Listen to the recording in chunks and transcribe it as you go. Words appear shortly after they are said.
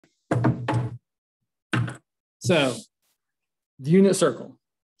So the unit circle.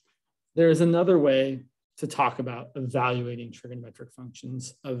 There is another way to talk about evaluating trigonometric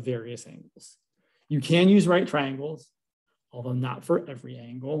functions of various angles. You can use right triangles, although not for every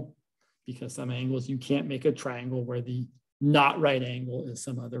angle, because some angles you can't make a triangle where the not right angle is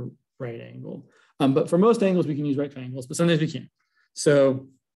some other right angle. But for most angles, we can use right triangles, but sometimes we can't. So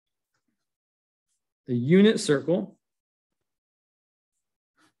the unit circle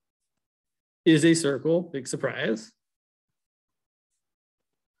is a circle, big surprise,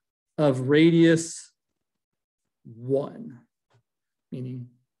 of radius 1, meaning,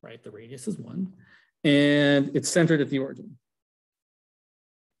 right, the radius is 1, and it's centered at the origin.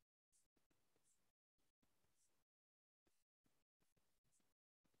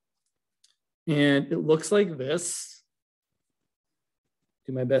 And it looks like this.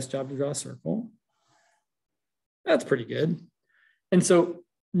 Do my best job to draw a circle. That's pretty good. And so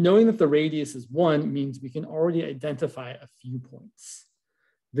knowing that the radius is 1 means we can already identify a few points.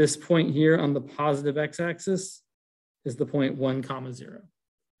 This point here on the positive x-axis is the point 1, 0.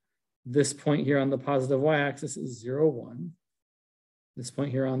 This point here on the positive y-axis is 0, 1. This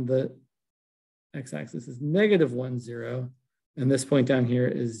point here on the x-axis is -1, 0. And this point down here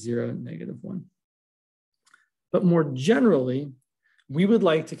is 0, -1. But more generally, we would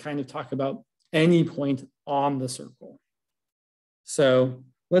like to kind of talk about any point on the circle. So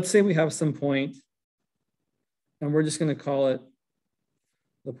let's say we have some point, and we're just going to call it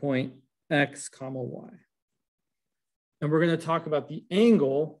the point x, y. And we're going to talk about the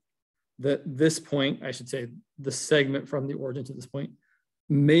angle that this point, I should say, the segment from the origin to this point,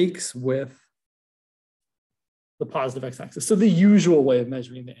 makes with the positive x-axis. So the usual way of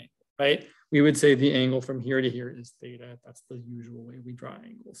measuring the angle, right? We would say the angle from here to here is theta. That's the usual way we draw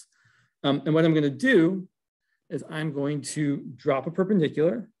angles. And what I'm going to do is I'm going to drop a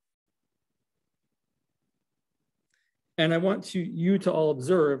perpendicular. And I want you to all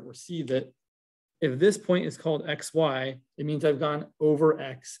observe or see that if this point is called xy, it means I've gone over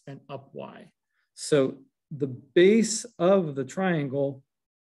x and up y. So the base of the triangle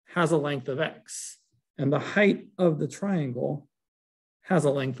has a length of x, and the height of the triangle has a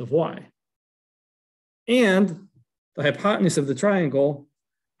length of y. And the hypotenuse of the triangle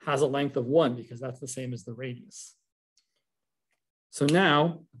has a length of 1 because that's the same as the radius. So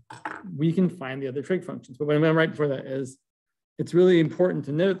now we can find the other trig functions. But what I'm right before that is, it's really important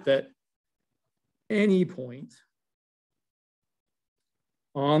to note that any point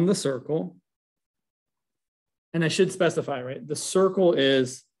on the circle, and I should specify, right? The circle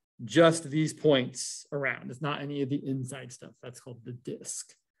is just these points around. It's not any of the inside stuff. That's called the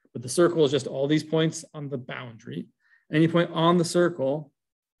disk. But the circle is just all these points on the boundary. Any point on the circle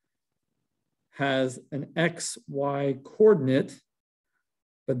has an x, y coordinate,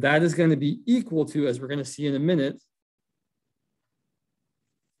 but that is going to be equal to, as we're going to see in a minute,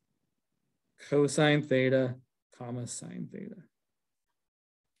 cosine theta, comma sine theta.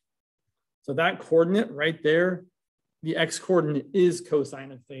 So that coordinate right there, the x coordinate is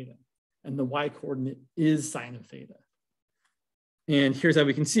cosine of theta, and the y coordinate is sine of theta. And here's how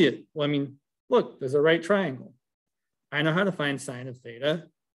we can see it. Well, I mean, look, there's a right triangle. I know how to find sine of theta.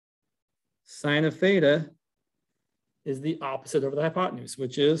 Sine of theta is the opposite over the hypotenuse,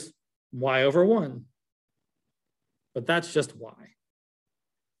 which is y over 1. But that's just y.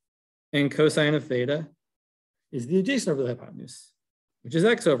 And cosine of theta is the adjacent over the hypotenuse, which is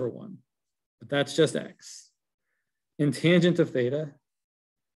x over 1. But that's just x. And tangent of theta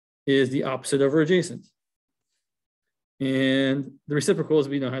is the opposite over adjacent. And the reciprocals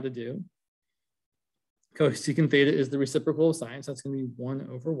we know how to do. Cosecant theta is the reciprocal of sine, so that's going to be 1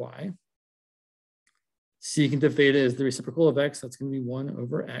 over y. Secant of theta is the reciprocal of x, that's going to be 1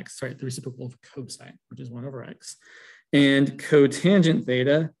 over x. Sorry, the reciprocal of cosine, which is 1 over x. And cotangent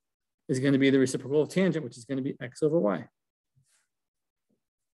theta is going to be the reciprocal of tangent, which is going to be x over y.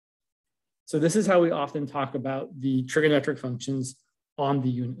 So this is how we often talk about the trigonometric functions on the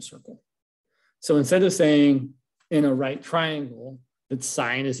unit circle. So instead of saying in a right triangle that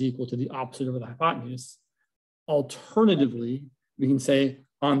sine is equal to the opposite over the hypotenuse, alternatively, we can say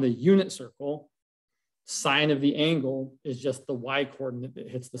on the unit circle, sine of the angle is just the y coordinate that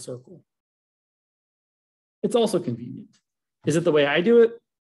hits the circle. It's also convenient. Is it the way I do it?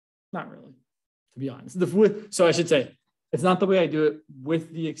 Not really, to be honest. So I should say, it's not the way I do it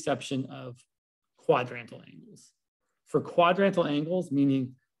with the exception of quadrantal angles. For quadrantal angles,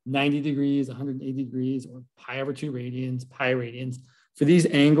 meaning 90 degrees, 180 degrees, or pi over 2 radians, pi radians, for these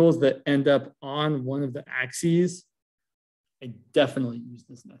angles that end up on one of the axes, I definitely use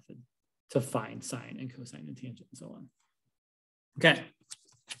this method to find sine and cosine and tangent and so on. Okay,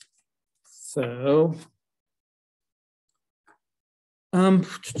 so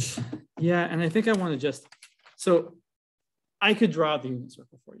Yeah, and I think I want to just, so I could draw the unit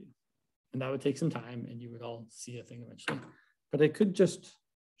circle for you, and that would take some time, and you would all see a thing eventually. But I could just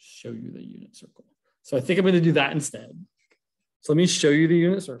show you the unit circle. So I think I'm going to do that instead. So let me show you the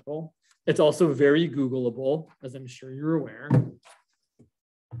unit circle. It's also very Googleable, as I'm sure you're aware.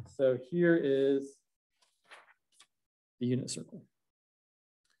 So here is the unit circle.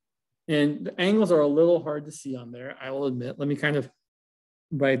 And the angles are a little hard to see on there, I will admit. Let me kind of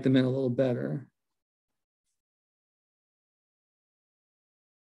write them in a little better.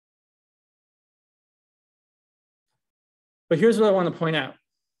 But here's what I want to point out.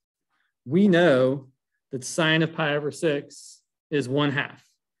 We know that sine of pi over 6 is 1/2,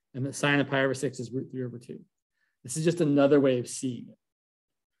 and that sine of pi over 6 is root 3 over 2. This is just another way of seeing it.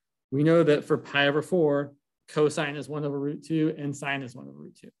 We know that for pi over 4, cosine is 1 over root 2, and sine is 1 over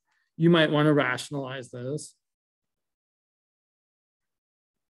root 2. You might want to rationalize those.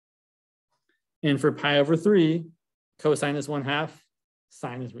 And for pi over 3, cosine is 1/2,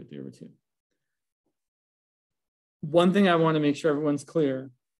 sine is root 3 over 2. One thing I want to make sure everyone's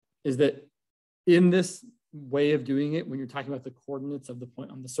clear is that in this way of doing it, when you're talking about the coordinates of the point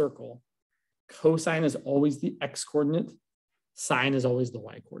on the circle, cosine is always the x coordinate, sine is always the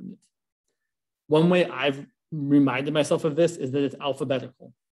y coordinate. One way I've reminded myself of this is that it's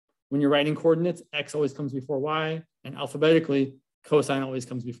alphabetical. When you're writing coordinates, x always comes before y, and alphabetically, cosine always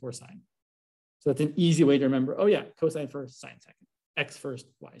comes before sine. So that's an easy way to remember, oh yeah, cosine first, sine second, x first,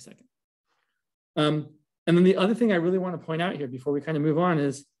 y second. And then the other thing I really want to point out here before we kind of move on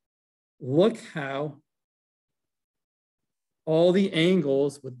is, look how all the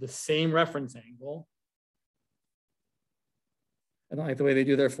angles with the same reference angle, I don't like the way they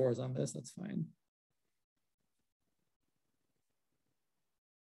do their 4s on this, that's fine.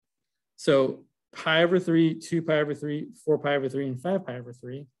 So pi over 3, 2 pi over 3, 4 pi over 3, and 5 pi over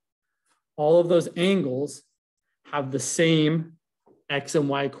 3, all of those angles have the same x and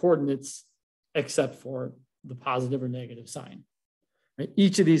y coordinates except for the positive or negative sign. Right?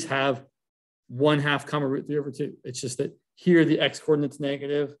 Each of these have 1/2 comma root 3 over 2. It's just that here the x coordinate's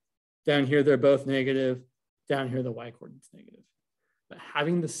negative, down here they're both negative, down here the y coordinate's negative. But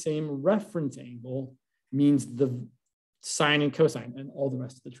having the same reference angle means the sine and cosine and all the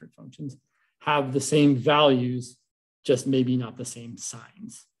rest of the trig functions have the same values, just maybe not the same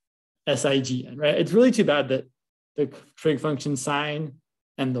signs. SIGN, right? It's really too bad that the trig function sine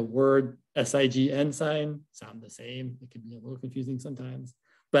and the word SIGN sign sound the same. It can be a little confusing sometimes,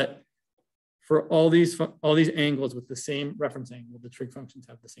 but for all these angles with the same reference angle, the trig functions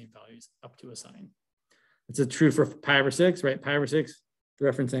have the same values up to a sine. It's true for pi over 6, right? Pi over 6, the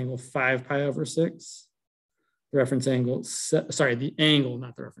reference angle 5 pi over 6. The reference angle, sorry, the angle,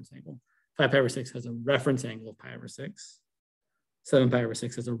 not the reference angle. 5 pi over 6 has a reference angle of pi over 6. 7 pi over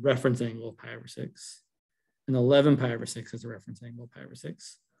 6 has a reference angle of pi over 6. And 11 pi over 6 has a reference angle of pi over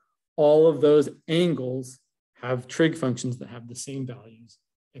 6. All of those angles have trig functions that have the same values,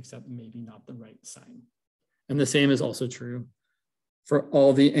 except maybe not the right sign. And the same is also true for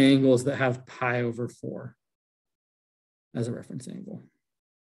all the angles that have pi over 4 as a reference angle.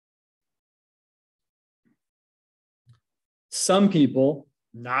 Some people,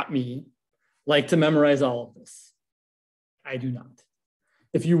 not me, like to memorize all of this. I do not.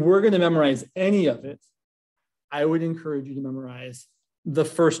 If you were going to memorize any of it, I would encourage you to memorize the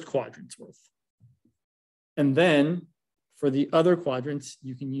first quadrant's worth. And then for the other quadrants,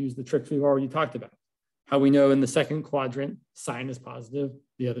 you can use the tricks we've already talked about. How we know in the second quadrant, sine is positive,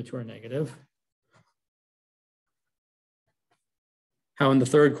 the other two are negative. How in the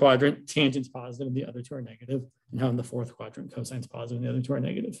third quadrant, tangent's positive and the other two are negative. And how in the fourth quadrant, cosine's positive and the other two are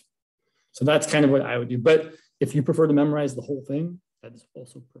negative. So that's kind of what I would do. But if you prefer to memorize the whole thing, that is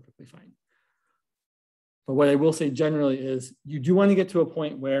also perfectly fine. But what I will say generally is you do want to get to a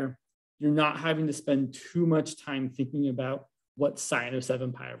point where you're not having to spend too much time thinking about what sine of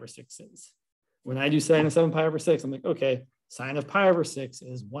 7 pi over 6 is. When I do sine of 7 pi over 6, I'm like, okay, sine of pi over 6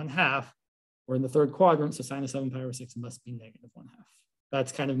 is 1/2. We're in the third quadrant, so sine of 7 pi over 6 must be negative 1/2.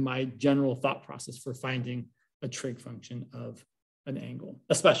 That's kind of my general thought process for finding a trig function of an angle,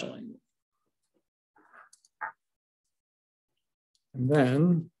 a special angle. And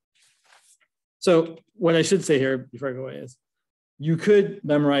then, so what I should say here before I go away is you could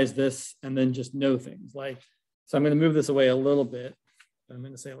memorize this and then just know things like, so I'm going to move this away a little bit. I'm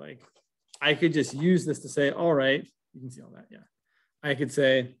going to say like, I could just use this to say, all right, you can see all that, yeah. I could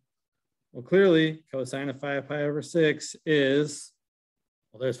say, well, clearly cosine of 5 pi over 6 is,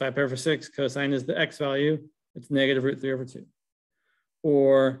 well, there's 5 pi over 6, cosine is the x value, it's negative root 3 over 2.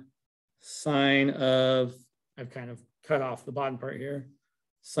 Or sine of, I've kind of cut off the bottom part here.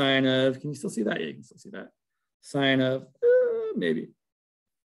 Sine of, can you still see that? Yeah, you can still see that. Sine of, maybe.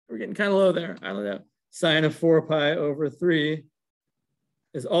 We're getting kind of low there. I don't know. Sine of 4 pi over 3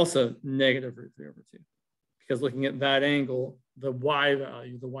 is also negative root 3 over 2. Because looking at that angle, the y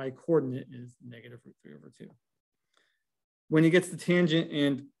value, the y coordinate is negative root 3 over 2. When it gets to tangent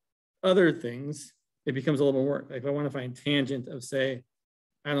and other things, it becomes a little more work. Like if I want to find tangent of, say,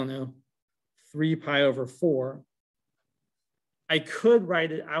 I don't know, 3 pi over 4, I could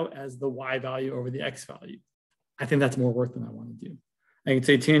write it out as the y value over the x value. I think that's more work than I want to do. I can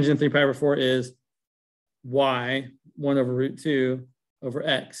say tangent 3 pi over 4 is y, 1 over root 2 over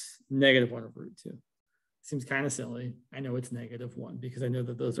x, negative 1 over root 2. Seems kind of silly. I know it's negative 1 because I know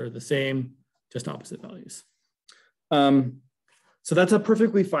that those are the same, just opposite values. So that's a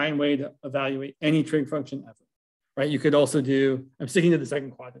perfectly fine way to evaluate any trig function ever, right? You could also do, I'm sticking to the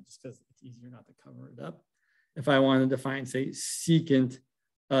second quadrant just because it's easier not to cover it up. If I wanted to find, say, secant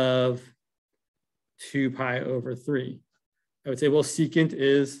of 2 pi over 3, I would say, well, secant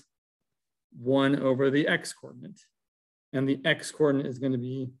is 1 over the x coordinate. And the x coordinate is going to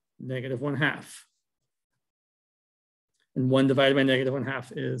be negative 1/2. And 1 divided by negative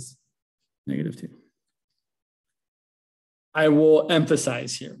 1/2 is negative 2. I will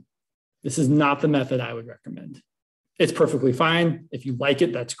emphasize here, this is not the method I would recommend. It's perfectly fine. If you like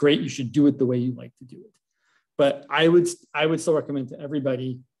it, that's great. You should do it the way you like to do it. But I would still recommend to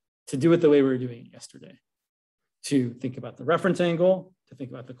everybody to do it the way we were doing it yesterday. To think about the reference angle, to think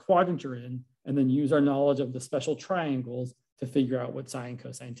about the quadrant you're in, and then use our knowledge of the special triangles to figure out what sine,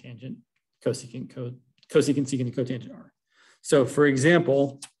 cosine, tangent, cosecant, secant, and cotangent are. So for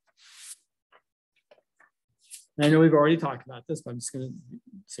example, and I know we've already talked about this, but I'm just going to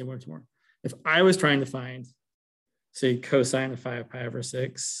say once more. If I was trying to find, say, cosine of 5 pi over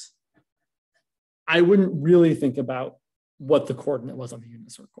 6, I wouldn't really think about what the coordinate was on the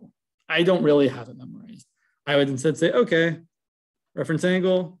unit circle. I don't really have it memorized. I would instead say, okay, reference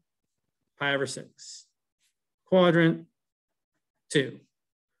angle, pi over 6. Quadrant, 2.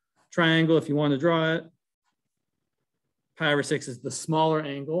 Triangle, if you want to draw it, pi over 6 is the smaller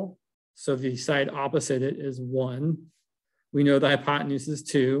angle. So the side opposite it is 1. We know the hypotenuse is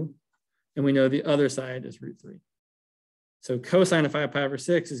 2. And we know the other side is root 3. So cosine of 5 pi over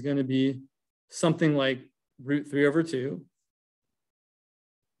 6 is going to be something like root 3 over 2.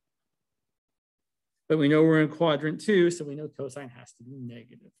 But we know we're in quadrant 2, so we know cosine has to be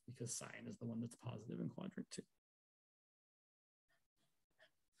negative because sine is the one that's positive in quadrant 2.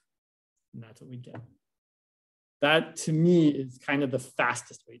 And that's what we get. That, to me, is kind of the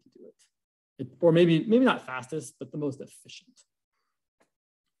fastest way to do it. Or maybe not fastest, but the most efficient.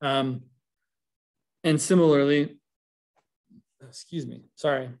 And similarly, excuse me,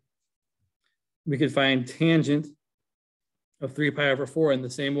 sorry. We could find tangent of 3 pi over 4 in the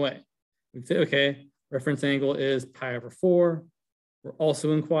same way. We'd say, okay, reference angle is pi over 4. We're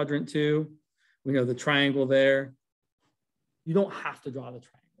also in quadrant 2. We know the triangle there. You don't have to draw the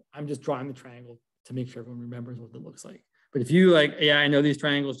triangle. I'm just drawing the triangle to make sure everyone remembers what it looks like. But if you like, yeah, I know these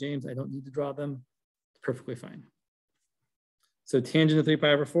triangles, James, I don't need to draw them, it's perfectly fine. So tangent of 3 pi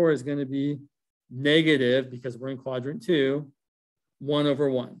over 4 is going to be negative, because we're in quadrant 2, 1 over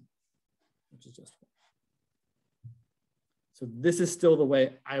 1, which is just 1. So this is still the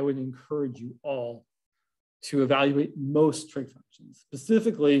way I would encourage you all to evaluate most trig functions,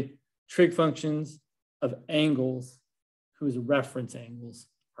 specifically trig functions of angles whose reference angles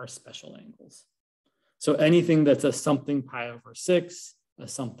are special angles. So anything that's a something pi over 6, a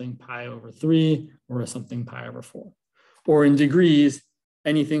something pi over 3, or a something pi over 4. Or in degrees,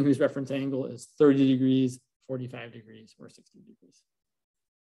 anything whose reference angle is 30 degrees, 45 degrees, or 60 degrees.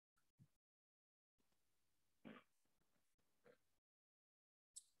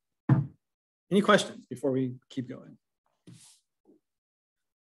 Any questions before we keep going?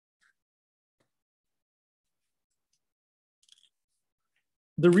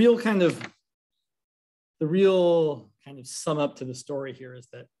 The real kind of sum up to the story here is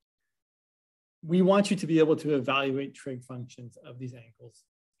that we want you to be able to evaluate trig functions of these angles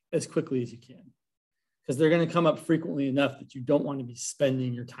as quickly as you can, because they're going to come up frequently enough that you don't want to be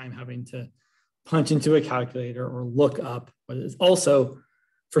spending your time having to punch into a calculator or look up what it is. Also,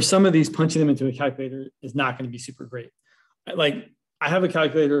 for some of these, punching them into a calculator is not going to be super great. Like, I have a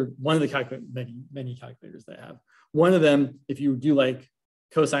calculator, one of the many calculators that I have. One of them, if you do like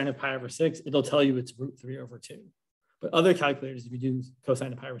cosine of pi over 6, it'll tell you it's root 3 over 2. But other calculators, if you do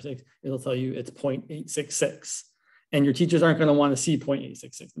cosine of pi over 6, it'll tell you it's 0.866. And your teachers aren't going to want to see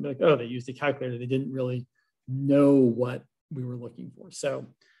 0.866. They'll be like, oh, they used a calculator. They didn't really know what we were looking for. So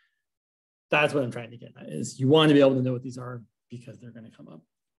That's what I'm trying to get at, is you want to be able to know what these are because they're going to come up.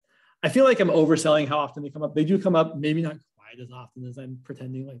 I feel like I'm overselling how often they come up. They do come up, maybe not quite as often as I'm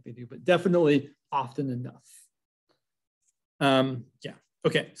pretending like they do, but definitely often enough. Yeah,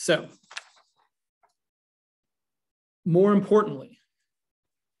 okay, so more importantly,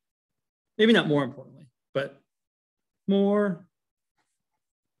 maybe not more importantly, but more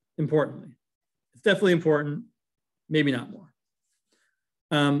importantly, it's definitely important, maybe not more.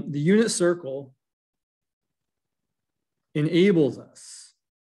 The unit circle enables us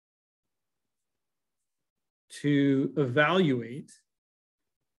to evaluate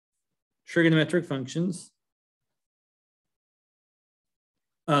trigonometric functions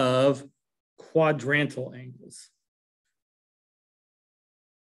of quadrantal angles,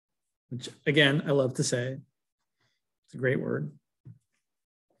 which again, I love to say. It's a great word.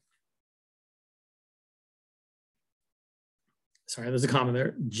 Sorry, there's a comma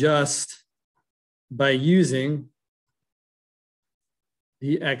there. Just by using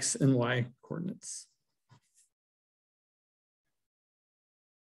the X and Y coordinates.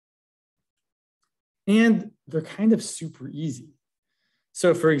 And they're kind of super easy.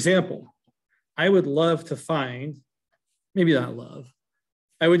 So for example, I would love to find, maybe not love,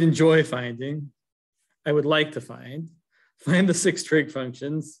 I would enjoy finding, I would like to find the 6 trig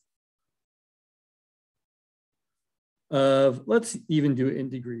functions of, let's even do it in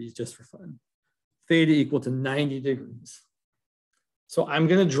degrees just for fun. Theta equal to 90 degrees. So I'm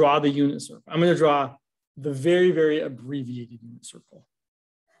going to draw the unit circle. I'm going to draw the very, very abbreviated unit circle.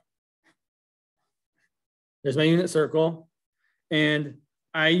 There's my unit circle. And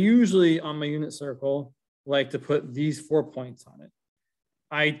I usually, on my unit circle, like to put these 4 points on it.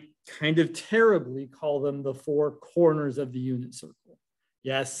 I kind of terribly call them the 4 corners of the unit circle.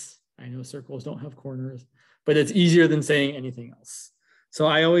 Yes, I know circles don't have corners, but it's easier than saying anything else. So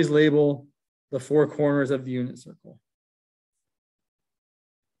I always label the 4 corners of the unit circle.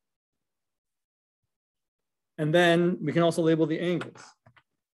 And then we can also label the angles.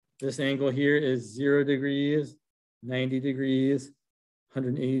 This angle here is 0 degrees, 90 degrees,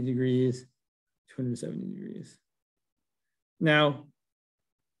 180 degrees, 270 degrees. Now,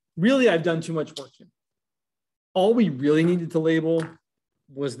 really, I've done too much work here. All we really needed to label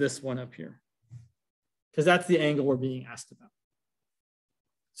was this one up here, because that's the angle we're being asked about.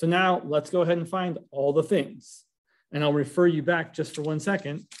 So now let's go ahead and find all the things. And I'll refer you back just for 1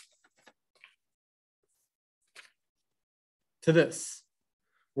 second to this.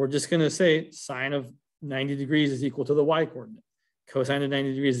 We're just going to say sine of 90 degrees is equal to the y coordinate. Cosine of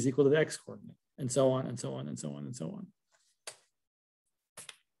 90 degrees is equal to the x coordinate, and so on, and so on, and so on, and so on.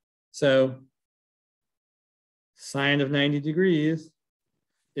 So sine of 90 degrees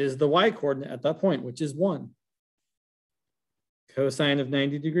is the y coordinate at that point, which is 1. Cosine of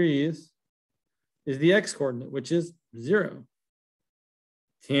 90 degrees is the x coordinate, which is 0.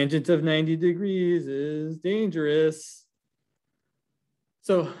 Tangent of 90 degrees is dangerous.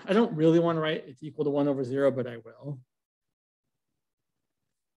 So I don't really want to write it's equal to 1 over 0, but I will.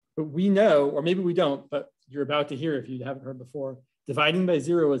 But we know, or maybe we don't, but you're about to hear if you haven't heard before, dividing by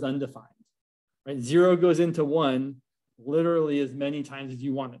 0 is undefined. Right? 0 goes into 1 literally as many times as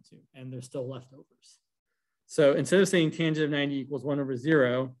you want it to, and there's still leftovers. So instead of saying tangent of 90 equals 1 over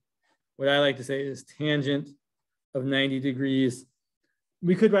 0, what I like to say is tangent of 90 degrees.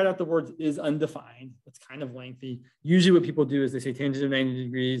 We could write out the words is undefined. It's kind of lengthy. Usually what people do is they say tangent of 90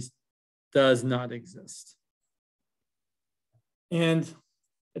 degrees does not exist. And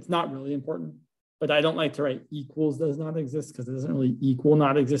it's not really important, but I don't like to write equals does not exist because it doesn't really equal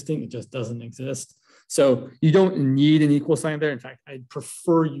not existing. It just doesn't exist. So you don't need an equal sign there. In fact, I'd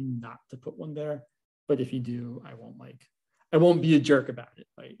prefer you not to put one there. But if you do, I won't be a jerk about it.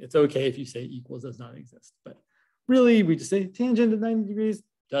 Right? It's okay if you say equals does not exist, but really we just say tangent of 90 degrees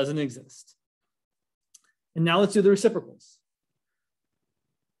doesn't exist. And now let's do the reciprocals.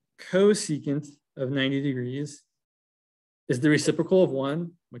 Cosecant of 90 degrees is the reciprocal of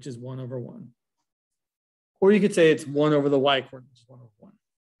 1, which is 1 over 1. Or you could say it's 1 over the y coordinate, which is 1 over 1.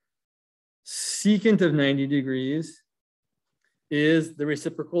 Secant of 90 degrees is the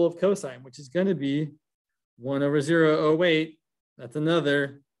reciprocal of cosine, which is going to be 1 over 0. Oh, wait, that's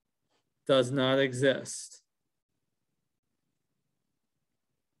another, does not exist.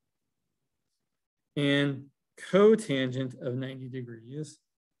 And cotangent of 90 degrees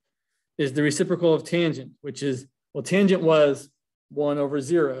is the reciprocal of tangent, which is, well, tangent was 1 over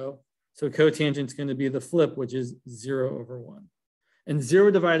 0. So cotangent is going to be the flip, which is 0 over 1. And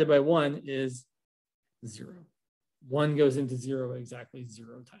 0 divided by 1 is 0. 1 goes into 0 exactly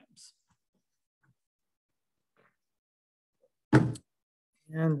 0 times.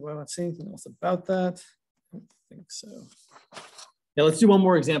 And well, let's see anything else about that. I don't think so. Yeah, let's do one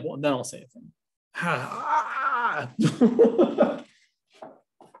more example and then I'll say a thing.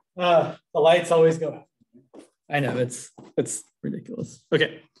 The lights always go out. I know, it's ridiculous.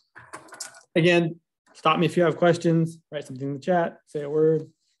 Okay. Again, stop me if you have questions, write something in the chat, say a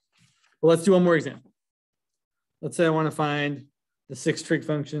word. Well, let's do one more example. Let's say I want to find the 6 trig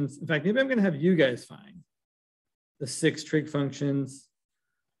functions. In fact, maybe I'm going to have you guys find the 6 trig functions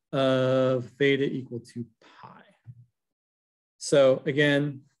of theta equal to pi. So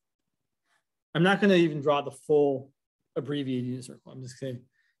again, I'm not going to even draw the full abbreviated unit circle. I'm just saying,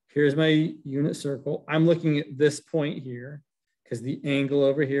 here's my unit circle. I'm looking at this point here because the angle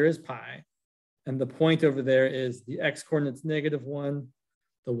over here is pi. And the point over there is the x coordinate's -1,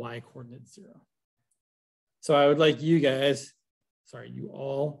 the y coordinate 0. So I would like you guys, sorry, you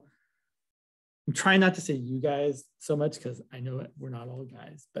all. I'm trying not to say you guys so much because I know we're not all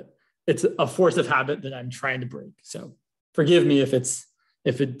guys, but it's a force of habit that I'm trying to break. So forgive me if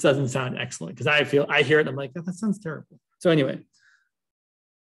it doesn't sound excellent, because I hear it and I'm like, that sounds terrible. So anyway,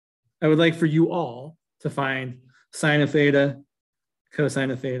 I would like for you all to find sine of theta, cosine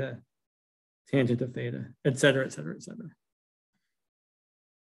of theta, tangent of theta, et cetera, et cetera, et cetera.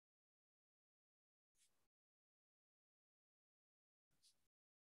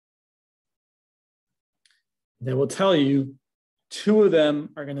 They will tell you 2 of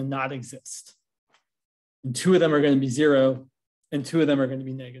them are going to not exist. And 2 of them are going to be 0, and 2 of them are going to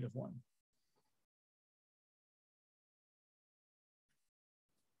be -1.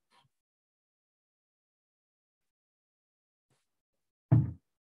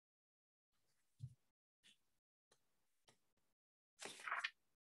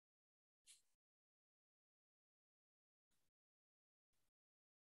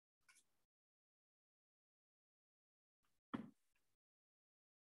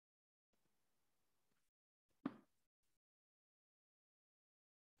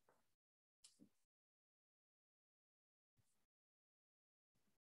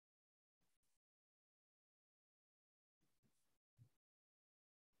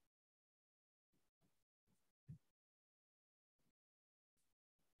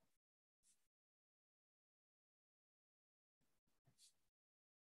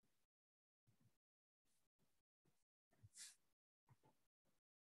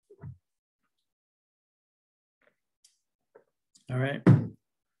 All right.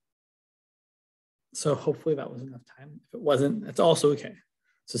 So hopefully that was enough time. If it wasn't, that's also okay.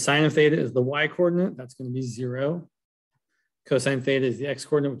 So sine of theta is the y coordinate. That's going to be 0. Cosine theta is the x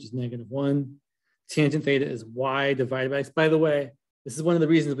coordinate, which is -1. Tangent theta is y divided by x. By the way, this is one of the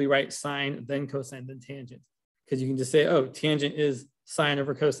reasons we write sine, then cosine, then tangent. Because you can just say, oh, tangent is sine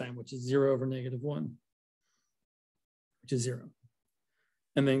over cosine, which is 0 over -1, which is 0.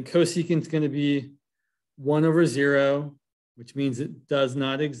 And then cosecant is going to be 1 over 0, which means it does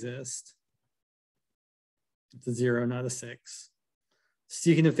not exist. It's a 0, not a 6.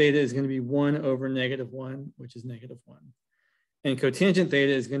 Secant of theta is going to be 1 over -1, which is -1. And cotangent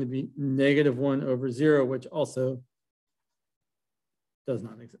theta is going to be -1 over 0, which also does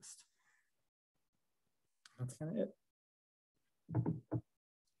not exist. That's kind of it.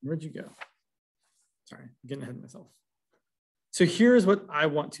 Where'd you go? Sorry, I'm getting ahead of myself. So here's what I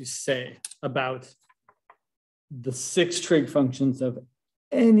want to say about the 6 trig functions of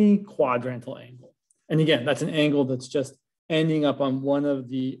any quadrantal angle. And again, that's an angle that's just ending up on one of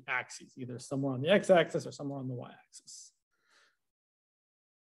the axes, either somewhere on the x-axis or somewhere on the y-axis.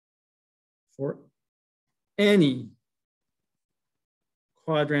 For any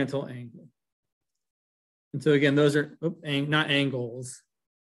quadrantal angle. And so again, those are not angles.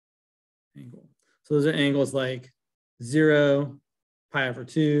 Angle. So those are angles like 0, pi over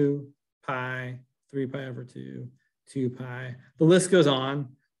 2, pi, 3 pi over 2, 2 pi. The list goes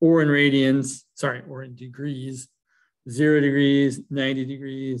on, or in radians, sorry, or in degrees, 0 degrees, 90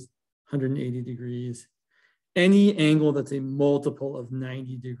 degrees, 180 degrees. Any angle that's a multiple of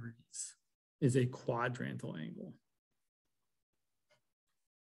 90 degrees is a quadrantal angle.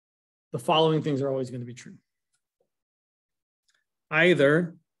 The following things are always going to be true.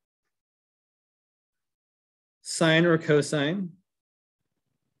 Either sine or cosine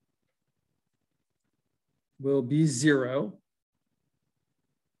will be 0,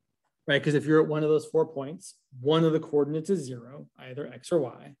 right? Because if you're at one of those 4 points, one of the coordinates is 0, either x or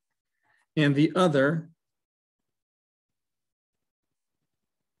y, and the other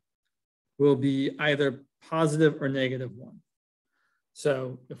will be either positive or -1.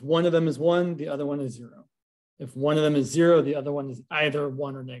 So if one of them is 1, the other one is 0. If one of them is 0, the other one is either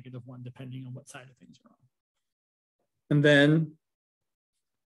 1 or -1, depending on what side of things you're on. And then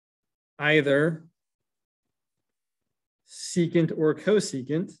either secant or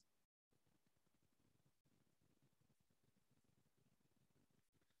cosecant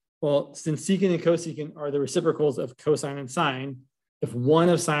well, since secant and cosecant are the reciprocals of cosine and sine, if one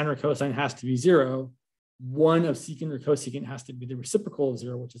of sine or cosine has to be 0, one of secant or cosecant has to be the reciprocal of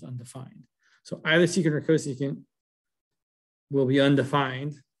 0, which is undefined. So either secant or cosecant will be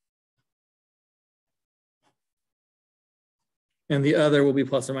undefined, and the other will be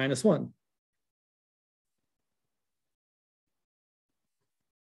plus or minus 1.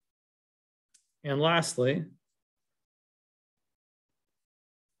 And lastly,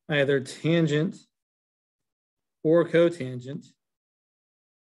 either tangent or cotangent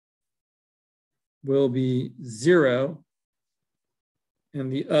will be 0,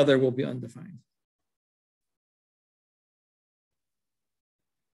 and the other will be undefined.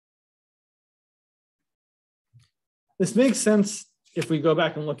 This makes sense if we go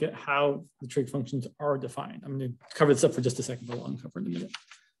back and look at how the trig functions are defined. I'm going to cover this up for just a second, but I'll uncover it in a minute.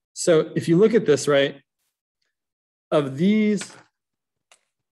 So if you look at this, right, of these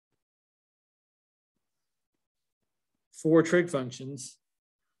 4 trig functions,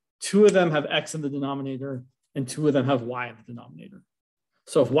 2 of them have x in the denominator and 2 of them have y in the denominator.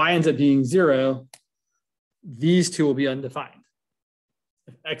 So if y ends up being 0, these 2 will be undefined.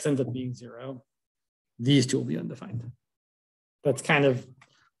 If x ends up being 0, these 2 will be undefined. That's kind of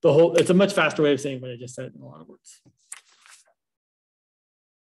the whole, it's a much faster way of saying what I just said in a lot of words.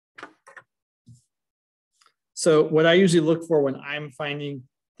 So what I usually look for when I'm finding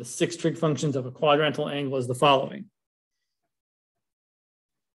the 6 trig functions of a quadrantal angle is the following.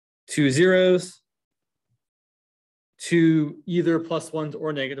 2 zeros, 2 either plus 1s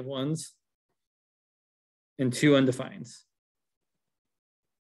or negative 1s, and 2 undefineds.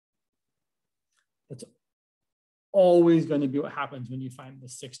 That's always going to be what happens when you find the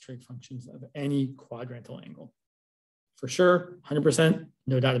 6 trig functions of any quadrantal angle. For sure, 100%,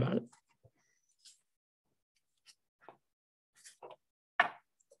 no doubt about it.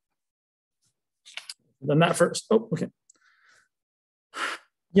 Done that first. Oh, okay.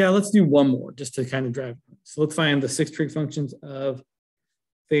 Yeah, let's do one more just to kind of drive. So let's find the 6 trig functions of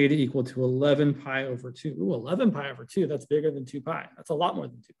theta equal to 11 pi over 2. Ooh, 11 pi over 2, that's bigger than 2 pi. That's a lot more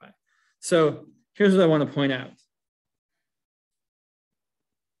than 2 pi. So here's what I want to point out.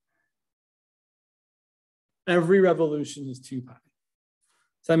 Every revolution is 2 pi.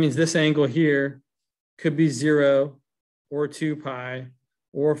 So that means this angle here could be 0 or 2 pi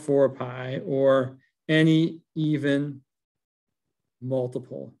or 4 pi or any even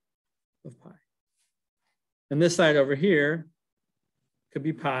multiple of pi. And this side over here could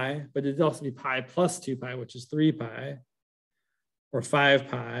be pi, but it'd also be pi plus 2 pi, which is 3 pi, or 5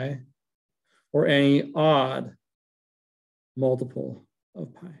 pi, or any odd multiple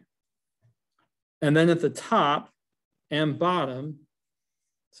of pi. And then at the top and bottom,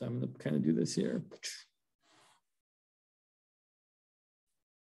 so I'm going to kind of do this here.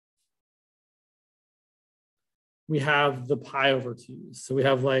 We have the pi over 2s. So we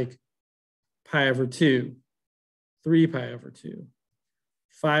have like pi over 2, 3 pi over 2,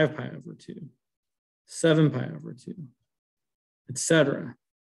 5 pi over 2, 7 pi over 2, etc.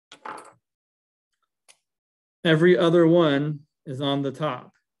 Every other one is on the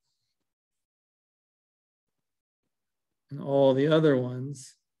top. And all the other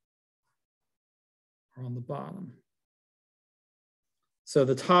ones are on the bottom. So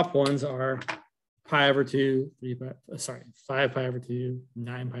the top ones are pi over 2, 5 pi over 2,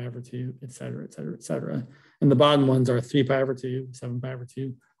 9 pi over 2, et cetera, et cetera, et cetera. And the bottom ones are 3 pi over 2, 7 pi over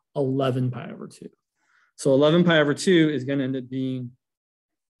 2, 11 pi over 2. So 11 pi over 2 is going to end up being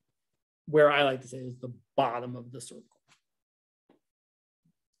where I like to say is the bottom of the circle.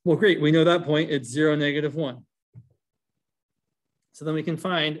 Well, great. We know that point. It's 0, negative 1. So then we can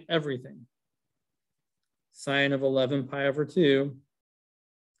find everything. Sine of 11 pi over 2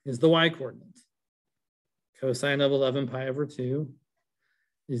 is the y coordinate. Cosine of 11 pi over 2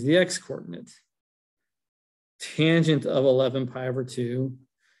 is the x coordinate. Tangent of 11 pi over 2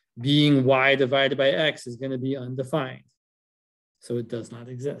 being y divided by x is going to be undefined. So it does not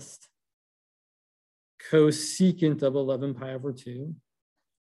exist. Cosecant of 11 pi over 2,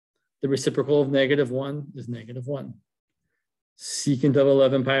 the reciprocal of negative 1 is negative 1. Secant of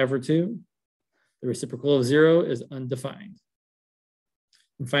 11 pi over 2, the reciprocal of 0 is undefined.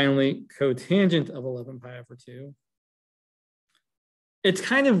 And finally, cotangent of 11 pi over 2. It's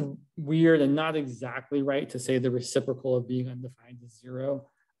kind of weird and not exactly right to say the reciprocal of being undefined is 0.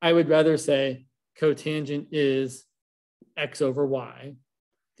 I would rather say cotangent is x over y.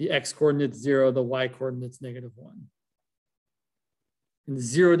 The x coordinate's 0, the y coordinate's negative 1. and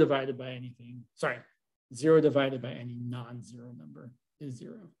 0 divided by anything, sorry, 0 divided by any non-zero number is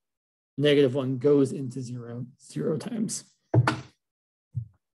 0. -1 goes into 0 times.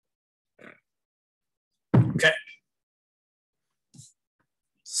 Okay.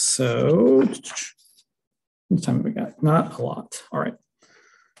 So, how much time have we got? Not a lot. All right.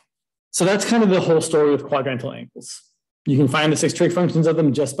 So that's kind of the whole story with quadrantal angles. You can find the 6 trig functions of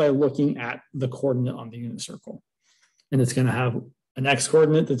them just by looking at the coordinate on the unit circle. And it's going to have an x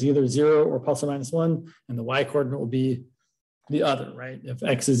coordinate that's either 0 or plus or minus 1, and the y coordinate will be the other, right? If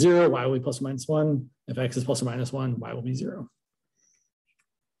x is 0, y will be plus or minus 1. If x is plus or minus 1, y will be 0.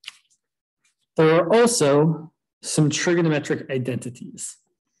 There are also some trigonometric identities.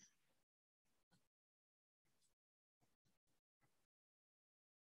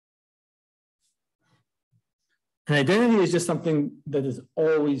 An identity is just something that is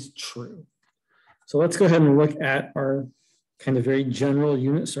always true. So let's go ahead and look at our kind of very general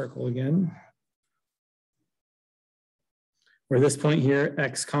unit circle again. Where this point here,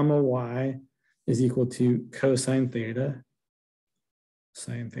 x comma y is equal to cosine theta,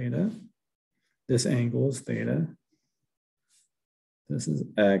 sine theta. This angle is theta. This is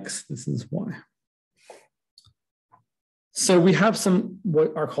x, this is y. So we have some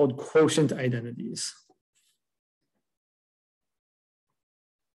what are called quotient identities.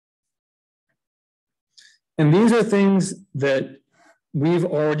 And these are things that we've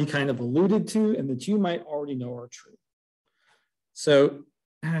already kind of alluded to and that you might already know are true. So,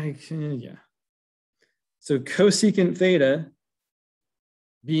 yeah. So cosecant theta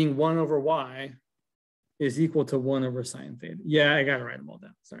being 1 over y is equal to 1 over sine theta. Yeah, I got to write them all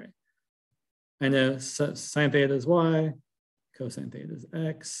down. Sorry. I know sine theta is y, cosine theta is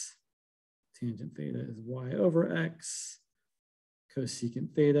x, tangent theta is y over x,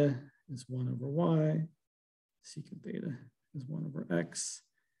 cosecant theta is 1 over y, secant theta is 1 over x,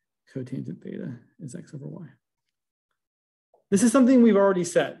 cotangent theta is x over y. This is something we've already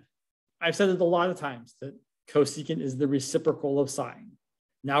said. I've said it a lot of times that cosecant is the reciprocal of sine.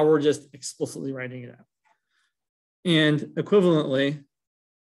 Now we're just explicitly writing it out. And equivalently,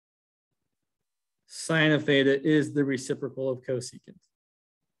 sine of theta is the reciprocal of cosecant.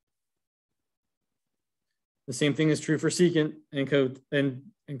 The same thing is true for secant and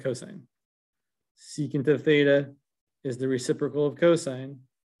cosine. Secant of theta is the reciprocal of cosine,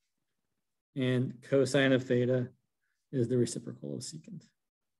 and cosine of theta is the reciprocal of secant.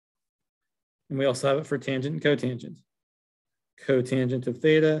 And we also have it for tangent and cotangent. Cotangent of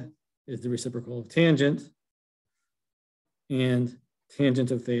theta is the reciprocal of tangent, and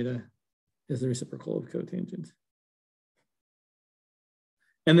tangent of theta is the reciprocal of cotangent.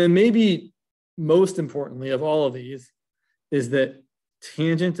 And then maybe most importantly of all of these is that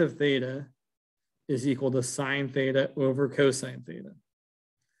tangent of theta is equal to sine theta over cosine theta.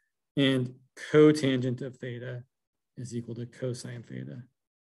 And cotangent of theta is equal to cosine theta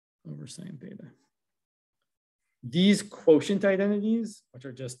over sine theta. These quotient identities, which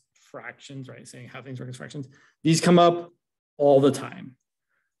are just fractions, right? Saying how things work as fractions, these come up all the time.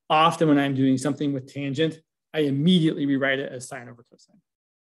 Often when I'm doing something with tangent, I immediately rewrite it as sine over cosine.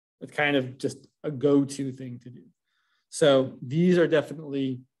 It's kind of just a go-to thing to do. So these are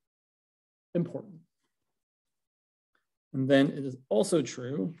definitely important. And then it is also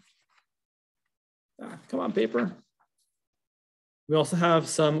true, come on paper. We also have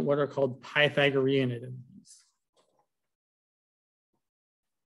some what are called Pythagorean identities.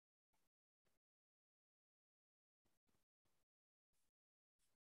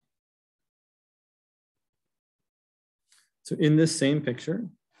 So in this same picture,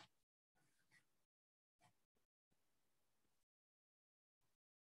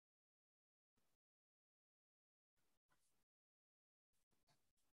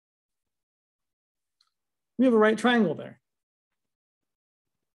 we have a right triangle there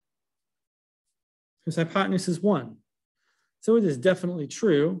whose hypotenuse is 1. So it is definitely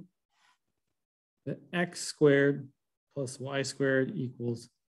true that x squared plus y squared equals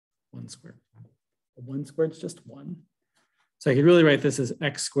 1 squared. 1 squared is just 1. So I could really write this as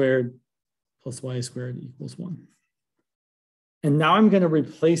x squared plus y squared equals 1. And now I'm going to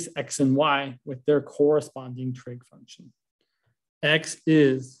replace x and y with their corresponding trig function. X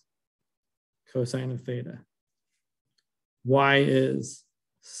is cosine of theta. Y is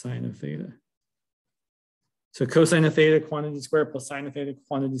sine of theta. So cosine of theta quantity squared plus sine of theta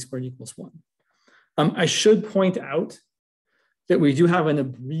quantity squared equals 1. I should point out that we do have an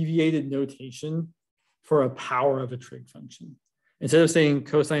abbreviated notation for a power of a trig function. Instead of saying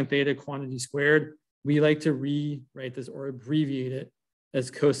cosine theta quantity squared, we like to rewrite this or abbreviate it as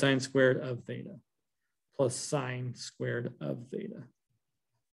cosine squared of theta plus sine squared of theta.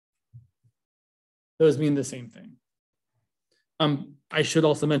 those mean the same thing. I should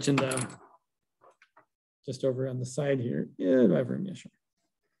also mention though, just over on the side here, yeah, do I have room? Yeah, sure.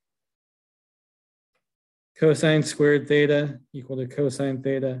 Cosine squared theta equal to cosine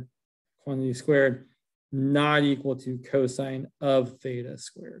theta quantity squared, not equal to cosine of theta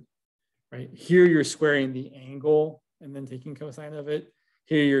squared, right? Here you're squaring the angle and then taking cosine of it.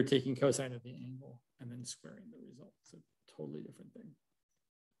 Here you're taking cosine of the angle and then squaring the result. It's a totally different thing.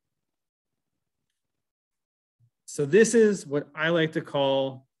 So this is what I like to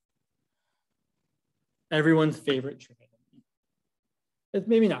call everyone's favorite trigonometry. It's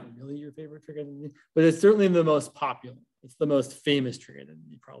maybe not really your favorite trigonometry, but it's certainly the most popular. It's the most famous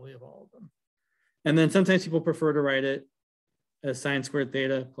trigonometry probably of all of them. And then sometimes people prefer to write it as sine squared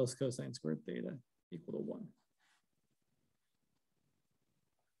theta plus cosine squared theta equal to 1.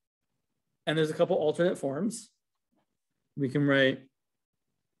 And there's a couple alternate forms. We can write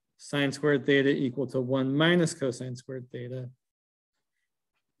sine squared theta equal to 1 minus cosine squared theta.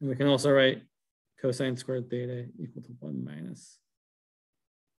 And we can also write cosine squared theta equal to 1 minus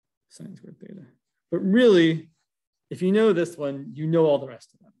sine squared theta. But really, if you know this one, you know all the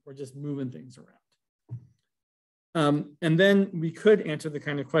rest of them. We're just moving things around. And then we could answer the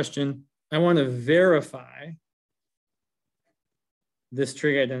kind of question, I want to verify this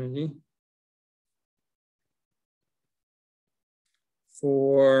trig identity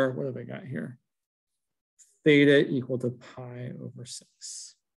for, what have I got here? Theta equal to pi over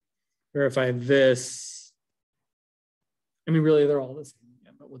 6. Verify this. I mean, really, they're all the same,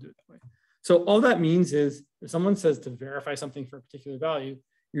 yeah, but we'll do it that way. So all that means is if someone says to verify something for a particular value,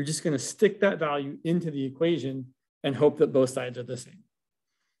 you're just going to stick that value into the equation and hope that both sides are the same.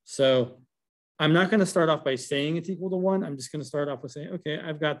 So I'm not going to start off by saying it's equal to 1. I'm just going to start off with saying, okay,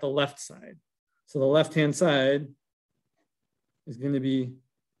 I've got the left side. So the left-hand side is going to be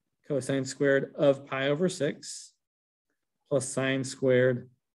cosine squared of pi over 6 plus sine squared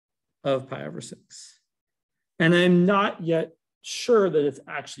of pi over 6. And I'm not yet sure that it's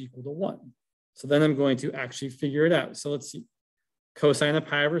actually equal to 1. So then I'm going to actually figure it out. So let's see. Cosine of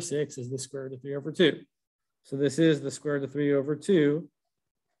pi over 6 is the square root of 3 over 2. So this is the square root of 3 over 2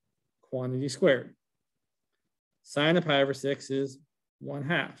 quantity squared. Sine of pi over 6 is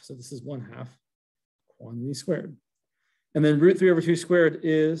 1/2. So this is 1/2 quantity squared. And then root 3 over 2 squared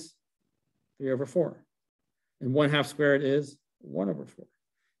is 3 over 4. And 1/2 squared is 1 over 4.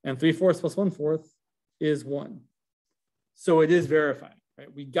 And 3/4 plus 1/4 is 1. So it is verified,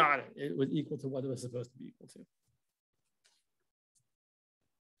 right? We got it. It was equal to what it was supposed to be equal to.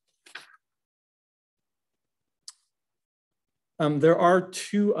 There are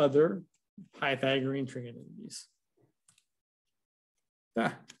 2 other Pythagorean trigonometries.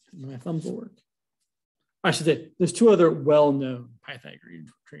 My thumbs will work. I should say there's 2 other well-known Pythagorean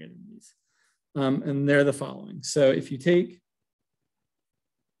trigonometries, and they're the following. So if you take,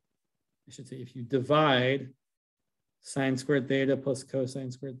 I should say, if you divide sine squared theta plus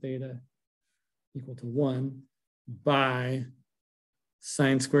cosine squared theta equal to 1 by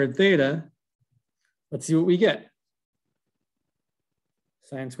sine squared theta, let's see what we get.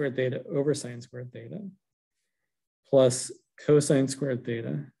 Sine squared theta over sine squared theta plus cosine squared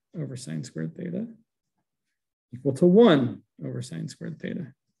theta over sine squared theta equal to 1 over sine squared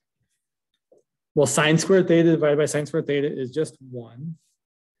theta. Well, sine squared theta divided by sine squared theta is just 1.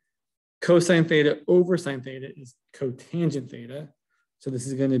 Cosine theta over sine theta is cotangent theta. So this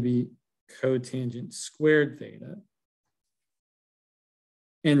is going to be cotangent squared theta.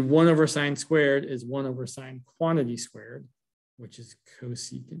 And 1 over sine squared is 1 over sine quantity squared, which is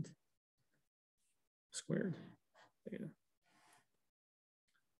cosecant squared theta.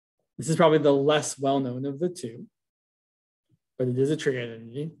 This is probably the less well-known of the 2, but it is a trig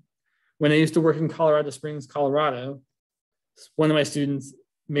identity. When I used to work in Colorado Springs, Colorado, one of my students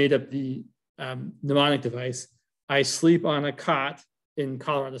made up the mnemonic device, I sleep on a cot in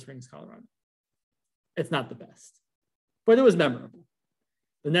Colorado Springs, Colorado. It's not the best, but it was memorable.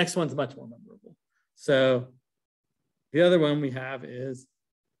 The next one's much more memorable. So the other one we have is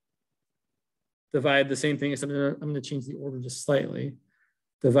divide the same thing, except I'm going to change the order just slightly.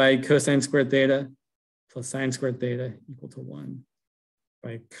 Divide cosine squared theta plus sine squared theta equal to 1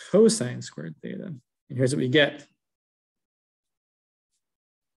 by cosine squared theta. And here's what we get.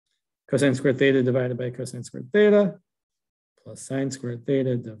 Cosine squared theta divided by cosine squared theta plus sine squared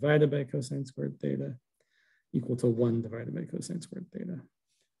theta divided by cosine squared theta equal to 1 divided by cosine squared theta.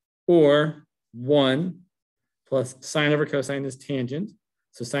 Or 1 plus sine over cosine is tangent.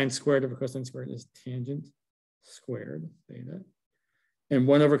 So sine squared over cosine squared is tangent squared theta. And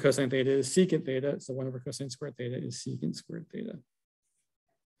 1 over cosine theta is secant theta. So 1 over cosine squared theta is secant squared theta.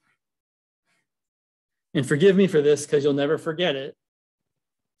 And forgive me for this because you'll never forget it.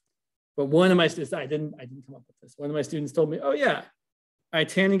 But one of my students, I didn't come up with this. One of my students told me, oh yeah, I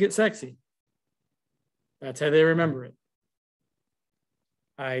tan and get sexy. That's how they remember it.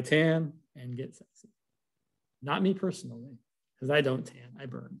 I tan and get sexy. Not me personally, because I don't tan, I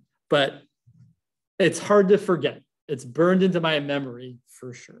burn. But it's hard to forget. It's burned into my memory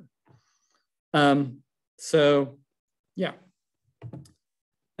for sure. So yeah.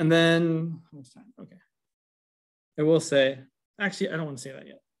 And then, how much time? Okay. I will say, actually, I don't want to say that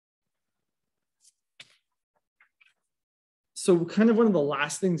yet. So kind of one of the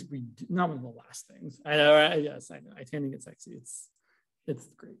last things we do, not one of the last things. I know, yes, I know. I tend to get sexy. It's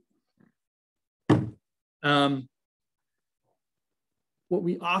great. What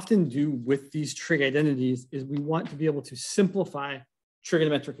we often do with these trig identities is we want to be able to simplify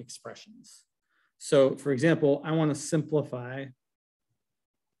trigonometric expressions. So for example, I want to simplify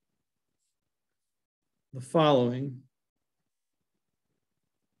the following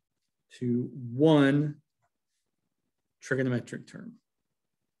to one trigonometric term.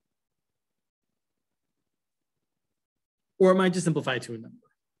 Or it might just simplify to a number.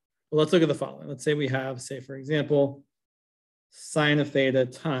 Well, let's look at the following. Let's say we have, say, for example, sine of theta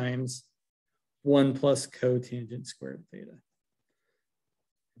times 1 plus cotangent squared theta.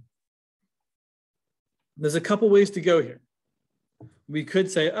 There's a couple ways to go here. We could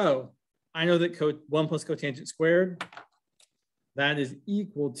say, oh, I know that 1 plus cotangent squared, that is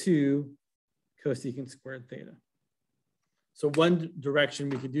equal to cosecant squared theta. So one direction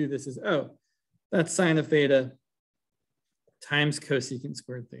we could do this is, oh, that's sine of theta times cosecant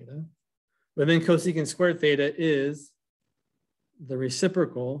squared theta. But then cosecant squared theta is the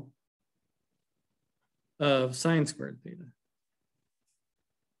reciprocal of sine squared theta.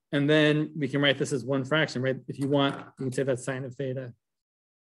 And then we can write this as one fraction, right? If you want, you can say that's sine of theta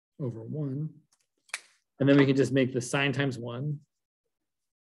over 1. And then we can just make the sine times 1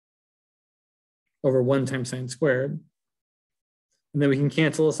 over 1 times sine squared. And then we can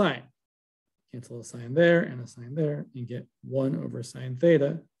cancel a sign. Cancel a sign there and a sign there and get 1 over sine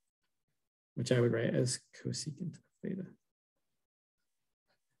theta, which I would write as cosecant theta.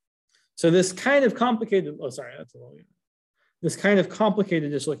 So this kind of complicated, oh, sorry, that's a little, this kind of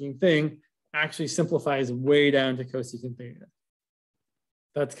complicated-ish looking thing actually simplifies way down to cosecant theta.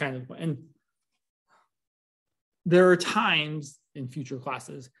 That's kind of, and there are times in future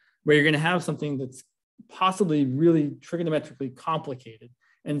classes where you're going to have something that's possibly really trigonometrically complicated,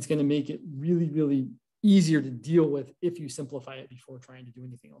 and it's going to make it really, really easier to deal with if you simplify it before trying to do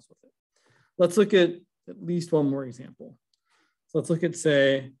anything else with it. Let's look at least one more example. So let's look at,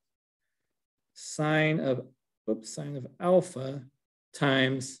 say, sine of alpha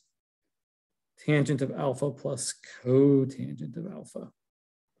times tangent of alpha plus cotangent of alpha.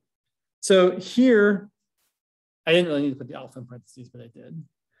 So here, I didn't really need to put the alpha in parentheses, but I did.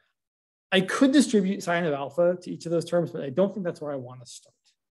 I could distribute sine of alpha to each of those terms, but I don't think that's where I want to start,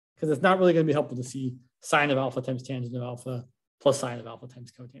 because it's not really going to be helpful to see sine of alpha times tangent of alpha plus sine of alpha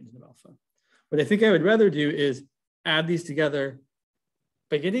times cotangent of alpha. What I think I would rather do is add these together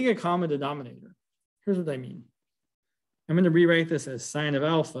by getting a common denominator. Here's what I mean. I'm going to rewrite this as sine of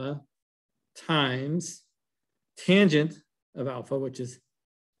alpha times tangent of alpha, which is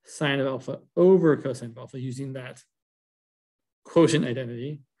sine of alpha over cosine of alpha, using that quotient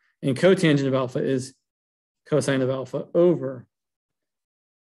identity. And cotangent of alpha is cosine of alpha over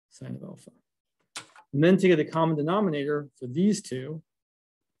sine of alpha. And then to get a common denominator for these two,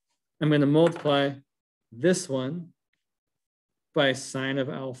 I'm going to multiply this one by sine of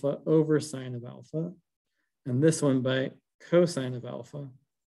alpha over sine of alpha, and this one by cosine of alpha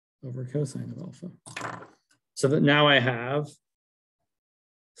over cosine of alpha. So that now I have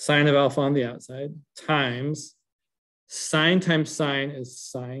sine of alpha on the outside times sine times sine is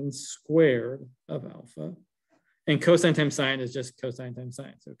sine squared of alpha, and cosine times sine is just cosine times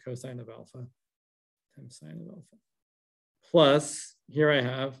sine. So cosine of alpha times sine of alpha. Plus, here I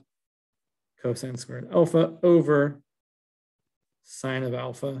have cosine squared alpha over sine of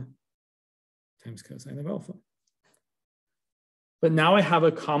alpha times cosine of alpha. But now I have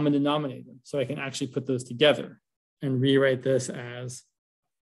a common denominator, so I can actually put those together and rewrite this as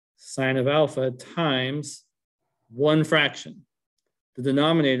sine of alpha times one fraction. The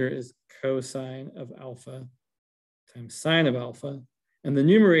denominator is cosine of alpha times sine of alpha. And the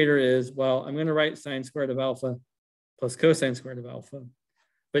numerator is, well, I'm going to write sine squared of alpha plus cosine squared of alpha.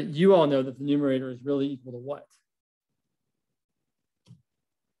 But you all know that the numerator is really equal to what?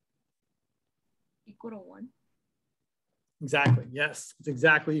 Equal to 1. Exactly. Yes, it's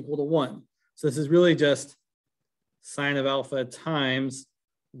exactly equal to 1. So this is really just sine of alpha times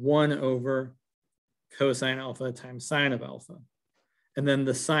 1 over cosine alpha times sine of alpha. And then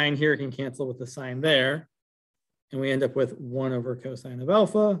the sine here can cancel with the sine there. And we end up with 1 over cosine of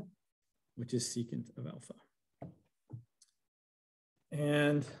alpha, which is secant of alpha.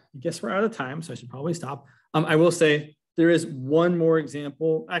 And I guess we're out of time, so I should probably stop. I will say there is one more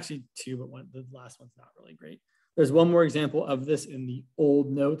example, actually two, but the last one's not really great. There's one more example of this in the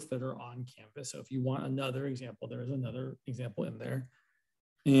old notes that are on Canvas. So if you want another example, there is another example in there.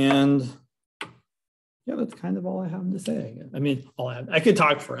 And yeah, that's kind of all I have to say. I mean, I could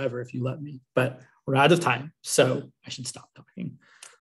talk forever if you let me, but we're out of time, so I should stop talking.